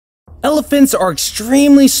Elephants are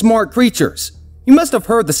extremely smart creatures. You must have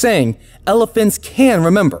heard the saying, elephants can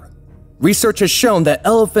remember. Research has shown that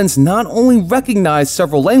elephants not only recognize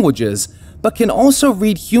several languages, but can also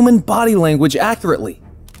read human body language accurately.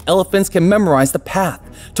 Elephants can memorize the path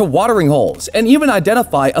to watering holes and even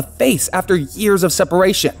identify a face after years of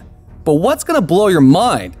separation. But what's gonna blow your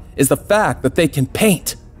mind is the fact that they can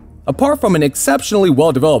paint. Apart from an exceptionally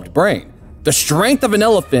well-developed brain, the strength of an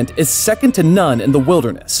elephant is second to none in the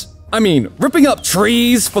wilderness. I mean, ripping up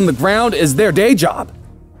trees from the ground is their day job.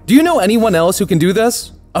 Do you know anyone else who can do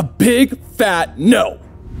this? A big, fat no.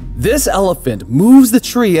 This elephant moves the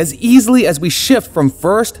tree as easily as we shift from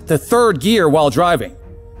first to third gear while driving.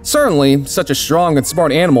 Certainly, such a strong and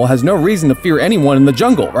smart animal has no reason to fear anyone in the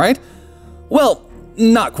jungle, right? Well,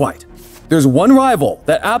 not quite. There's one rival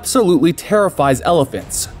that absolutely terrifies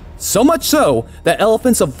elephants. So much so that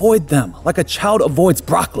elephants avoid them like a child avoids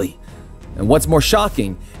broccoli. And what's more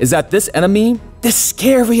shocking is that this enemy, this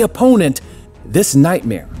scary opponent, this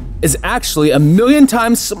nightmare, is actually 1,000,000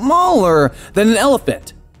 times smaller than an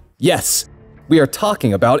elephant. Yes, we are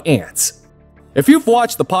talking about ants. If you've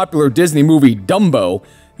watched the popular Disney movie Dumbo,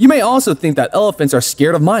 you may also think that elephants are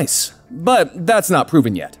scared of mice, but that's not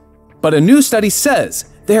proven yet. But a new study says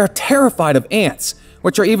they are terrified of ants,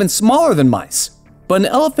 which are even smaller than mice. But an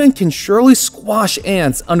elephant can surely squash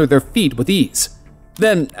ants under their feet with ease.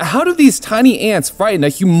 Then, how do these tiny ants frighten a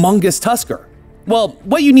humongous tusker? Well,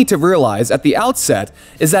 what you need to realize at the outset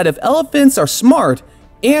is that if elephants are smart,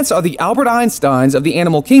 ants are the Albert Einsteins of the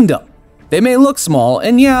animal kingdom. They may look small,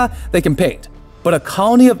 and yeah, they can paint. But a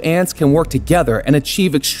colony of ants can work together and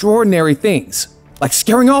achieve extraordinary things, like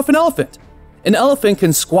scaring off an elephant. An elephant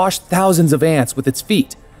can squash thousands of ants with its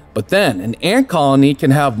feet, but then an ant colony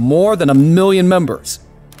can have more than 1,000,000 members.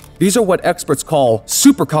 These are what experts call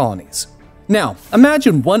super colonies. Now,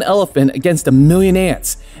 imagine one elephant against 1,000,000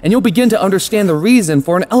 ants, and you'll begin to understand the reason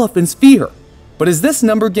for an elephant's fear. But is this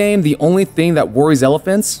number game the only thing that worries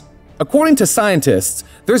elephants? According to scientists,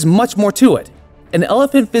 there's much more to it, and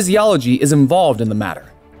elephant physiology is involved in the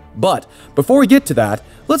matter. But before we get to that,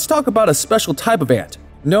 let's talk about a special type of ant,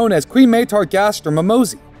 known as Crematargastra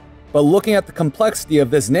mimosae. But looking at the complexity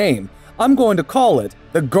of this name, I'm going to call it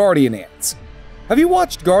the guardian ants. Have you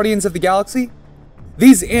watched Guardians of the Galaxy?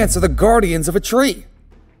 These ants are the guardians of a tree.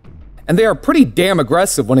 And they are pretty damn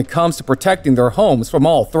aggressive when it comes to protecting their homes from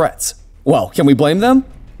all threats. Well, can we blame them?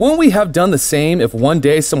 Won't we have done the same if one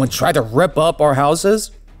day someone tried to rip up our houses?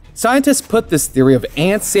 Scientists put this theory of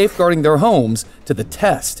ants safeguarding their homes to the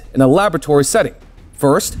test in a laboratory setting.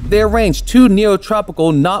 First, they arranged 2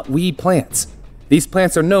 neotropical knotweed plants. These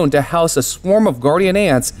plants are known to house a swarm of guardian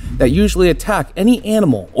ants that usually attack any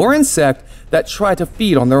animal or insect that try to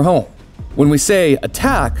feed on their home. When we say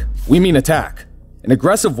attack, we mean attack. An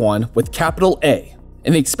aggressive one with capital A.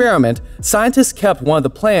 In the experiment, scientists kept one of the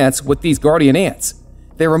plants with these guardian ants.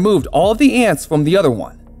 They removed all of the ants from the other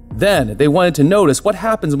one. Then, they wanted to notice what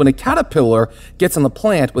happens when a caterpillar gets on the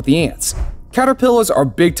plant with the ants. Caterpillars are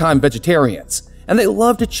big-time vegetarians, and they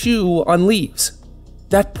love to chew on leaves.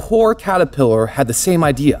 That poor caterpillar had the same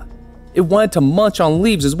idea. It wanted to munch on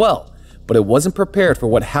leaves as well, but it wasn't prepared for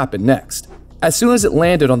what happened next. As soon as it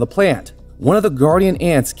landed on the plant, one of the guardian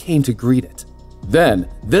ants came to greet it. Then,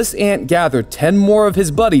 this ant gathered 10 more of his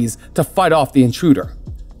buddies to fight off the intruder.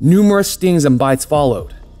 Numerous stings and bites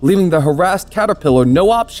followed, leaving the harassed caterpillar no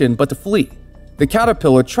option but to flee. The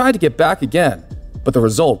caterpillar tried to get back again, but the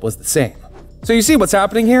result was the same. So you see what's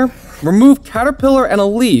happening here? Remove caterpillar and a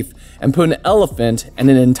leaf and put an elephant and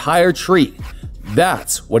an entire tree.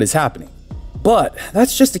 That's what is happening. But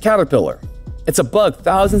that's just a caterpillar. It's a bug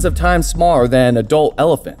thousands of times smaller than an adult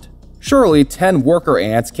elephant. Surely 10 worker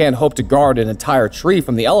ants can't hope to guard an entire tree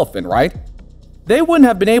from the elephant, right? They wouldn't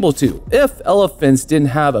have been able to if elephants didn't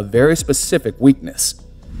have a very specific weakness.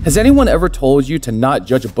 Has anyone ever told you to not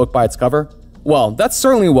judge a book by its cover? Well, that's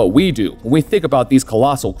certainly what we do when we think about these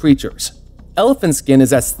colossal creatures. Elephant skin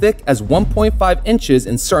is as thick as 1.5 inches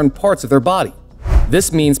in certain parts of their body.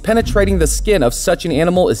 This means penetrating the skin of such an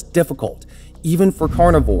animal is difficult, even for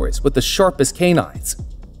carnivores with the sharpest canines.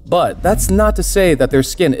 But that's not to say that their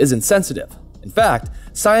skin isn't sensitive. In fact,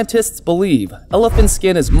 scientists believe elephant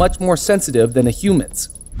skin is much more sensitive than a human's.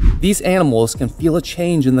 These animals can feel a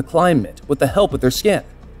change in the climate with the help of their skin.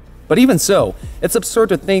 But even so, it's absurd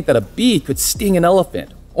to think that a bee could sting an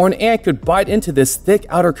elephant, or an ant could bite into this thick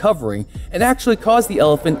outer covering and actually cause the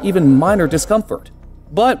elephant even minor discomfort.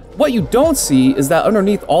 But what you don't see is that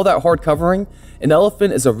underneath all that hard covering, an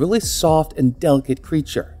elephant is a really soft and delicate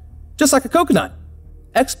creature, just like a coconut.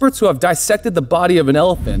 Experts who have dissected the body of an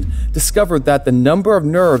elephant discovered that the number of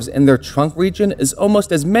nerves in their trunk region is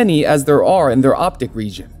almost as many as there are in their optic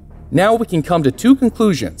region. Now we can come to two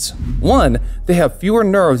conclusions. One, they have fewer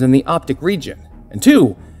nerves in the optic region. And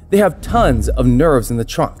two, they have tons of nerves in the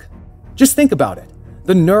trunk. Just think about it.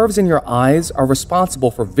 The nerves in your eyes are responsible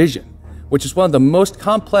for vision, which is one of the most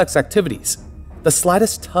complex activities. The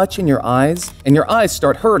slightest touch in your eyes, and your eyes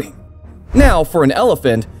start hurting. Now, for an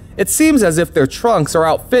elephant, it seems as if their trunks are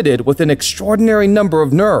outfitted with an extraordinary number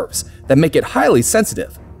of nerves that make it highly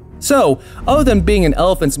sensitive. So, other than being an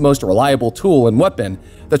elephant's most reliable tool and weapon,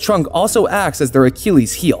 the trunk also acts as their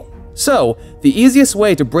Achilles heel. So, the easiest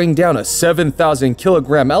way to bring down a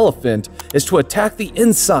 7,000-kilogram elephant is to attack the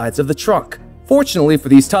insides of the trunk. Fortunately for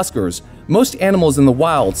these tuskers, most animals in the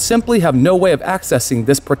wild simply have no way of accessing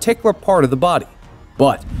this particular part of the body.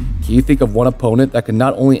 But, can you think of one opponent that can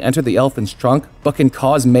not only enter the elephant's trunk, but can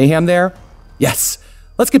cause mayhem there? Yes,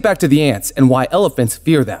 let's get back to the ants and why elephants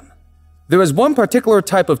fear them. There is one particular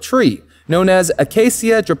type of tree, known as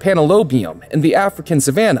Acacia drepanalobium in the African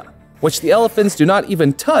savanna, which the elephants do not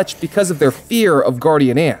even touch because of their fear of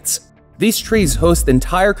guardian ants. These trees host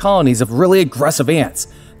entire colonies of really aggressive ants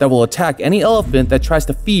that will attack any elephant that tries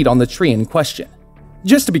to feed on the tree in question.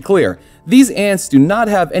 Just to be clear, these ants do not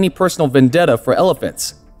have any personal vendetta for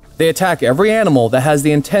elephants. They attack every animal that has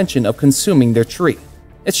the intention of consuming their tree.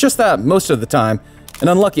 It's just that, most of the time, an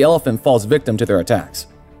unlucky elephant falls victim to their attacks.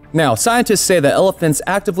 Now, scientists say that elephants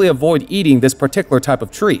actively avoid eating this particular type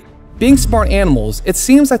of tree. Being smart animals, it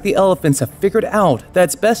seems like the elephants have figured out that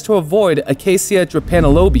it's best to avoid Acacia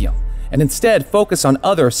drepanalobium and instead focus on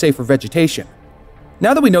other safer vegetation.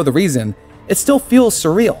 Now that we know the reason, it still feels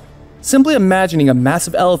surreal. Simply imagining a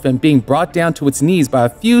massive elephant being brought down to its knees by a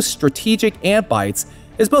few strategic ant bites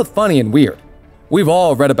is both funny and weird. We've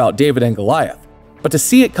all read about David and Goliath, but to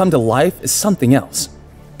see it come to life is something else.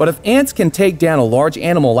 But if ants can take down a large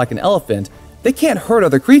animal like an elephant, they can't hurt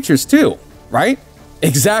other creatures too, right?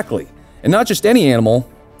 Exactly. And not just any animal,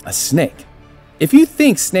 a snake. If you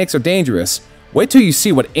think snakes are dangerous, wait till you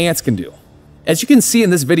see what ants can do. As you can see in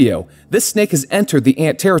this video, this snake has entered the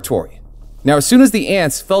ant territory. Now, as soon as the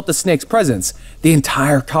ants felt the snake's presence, the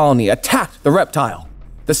entire colony attacked the reptile.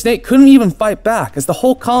 The snake couldn't even fight back as the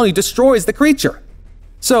whole colony destroys the creature.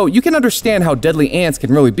 So you can understand how deadly ants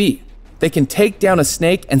can really be. They can take down a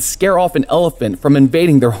snake and scare off an elephant from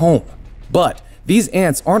invading their home. But these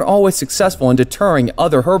ants aren't always successful in deterring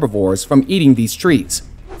other herbivores from eating these trees.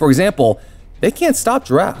 For example, they can't stop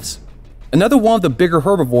giraffes. Another one of the bigger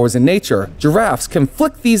herbivores in nature, giraffes can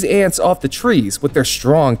flick these ants off the trees with their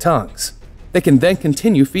strong tongues. They can then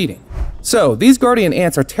continue feeding. So these guardian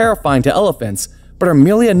ants are terrifying to elephants, but are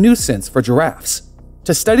merely a nuisance for giraffes.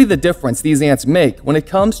 To study the difference these ants make when it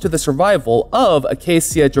comes to the survival of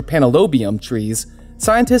Acacia drepanalobium trees,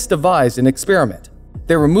 scientists devised an experiment.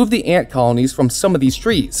 They removed the ant colonies from some of these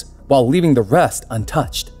trees, while leaving the rest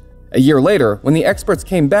untouched. A year later, when the experts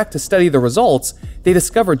came back to study the results, they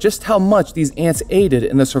discovered just how much these ants aided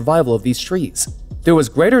in the survival of these trees. There was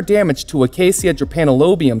greater damage to Acacia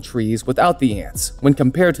drepanalobium trees without the ants, when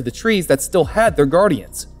compared to the trees that still had their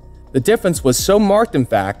guardians. The difference was so marked, in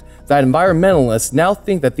fact, that environmentalists now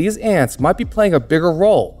think that these ants might be playing a bigger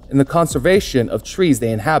role in the conservation of trees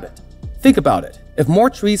they inhabit. Think about it. If more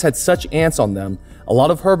trees had such ants on them, a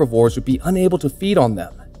lot of herbivores would be unable to feed on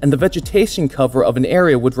them, and the vegetation cover of an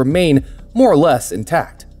area would remain more or less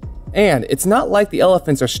intact. And it's not like the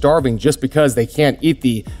elephants are starving just because they can't eat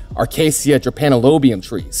the Acacia drepanalobium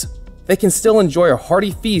trees. They can still enjoy a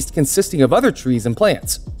hearty feast consisting of other trees and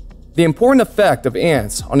plants. The important effect of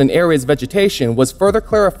ants on an area's vegetation was further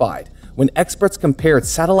clarified when experts compared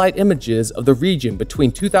satellite images of the region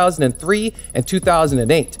between 2003 and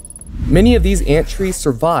 2008. Many of these ant trees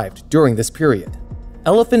survived during this period.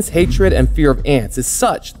 Elephants' hatred and fear of ants is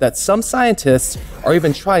such that some scientists are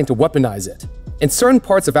even trying to weaponize it. In certain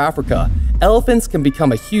parts of Africa, elephants can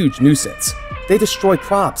become a huge nuisance. They destroy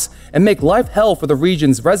crops and make life hell for the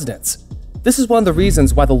region's residents. This is one of the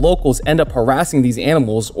reasons why the locals end up harassing these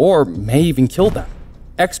animals or may even kill them.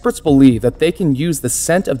 Experts believe that they can use the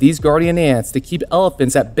scent of these guardian ants to keep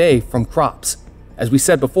elephants at bay from crops. As we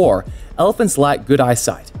said before, elephants lack good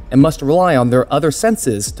eyesight and must rely on their other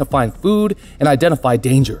senses to find food and identify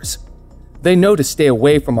dangers. They know to stay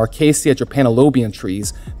away from Acacia drepanalobium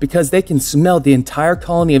trees because they can smell the entire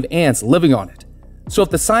colony of ants living on it. So if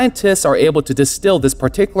the scientists are able to distill this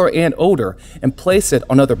particular ant odor and place it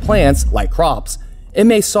on other plants, like crops, it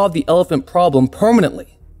may solve the elephant problem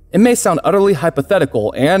permanently. It may sound utterly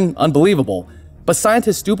hypothetical and unbelievable, but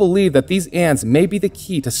scientists do believe that these ants may be the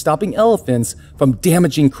key to stopping elephants from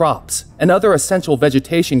damaging crops and other essential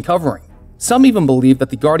vegetation covering. Some even believe that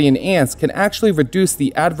the guardian ants can actually reduce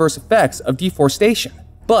the adverse effects of deforestation.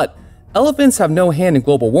 But elephants have no hand in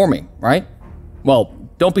global warming, right? Well,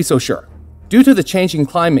 Don't be so sure. Due to the changing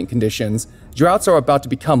climate conditions, droughts are about to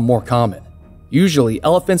become more common. Usually,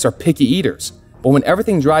 elephants are picky eaters, but when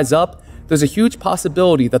everything dries up, there's a huge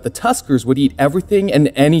possibility that the tuskers would eat everything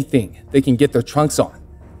and anything they can get their trunks on.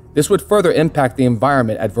 This would further impact the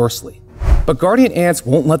environment adversely. But guardian ants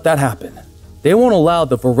won't let that happen. They won't allow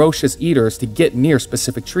the ferocious eaters to get near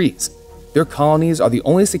specific trees. Their colonies are the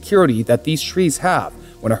only security that these trees have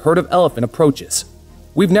when a herd of elephant approaches.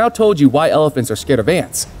 We've now told you why elephants are scared of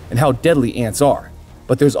ants and how deadly ants are,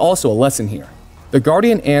 but there's also a lesson here. The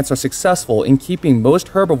guardian ants are successful in keeping most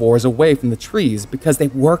herbivores away from the trees because they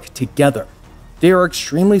work together. They are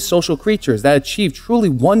extremely social creatures that achieve truly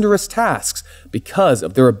wondrous tasks because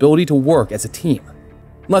of their ability to work as a team.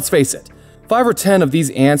 Let's face it, 5 or 10 of these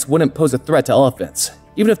ants wouldn't pose a threat to elephants,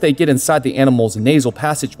 even if they get inside the animal's nasal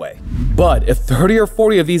passageway. But if 30 or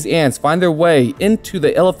 40 of these ants find their way into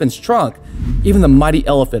the elephant's trunk, even the mighty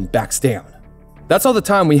elephant backs down. That's all the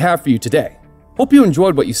time we have for you today. Hope you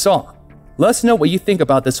enjoyed what you saw. Let us know what you think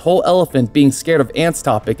about this whole elephant being scared of ants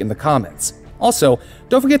topic in the comments. Also,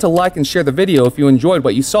 don't forget to like and share the video if you enjoyed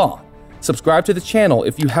what you saw. Subscribe to the channel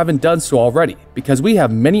if you haven't done so already, because we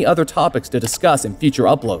have many other topics to discuss in future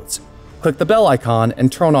uploads. Click the bell icon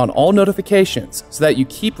and turn on all notifications so that you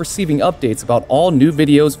keep receiving updates about all new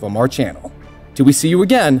videos from our channel. Till we see you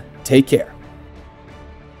again, take care.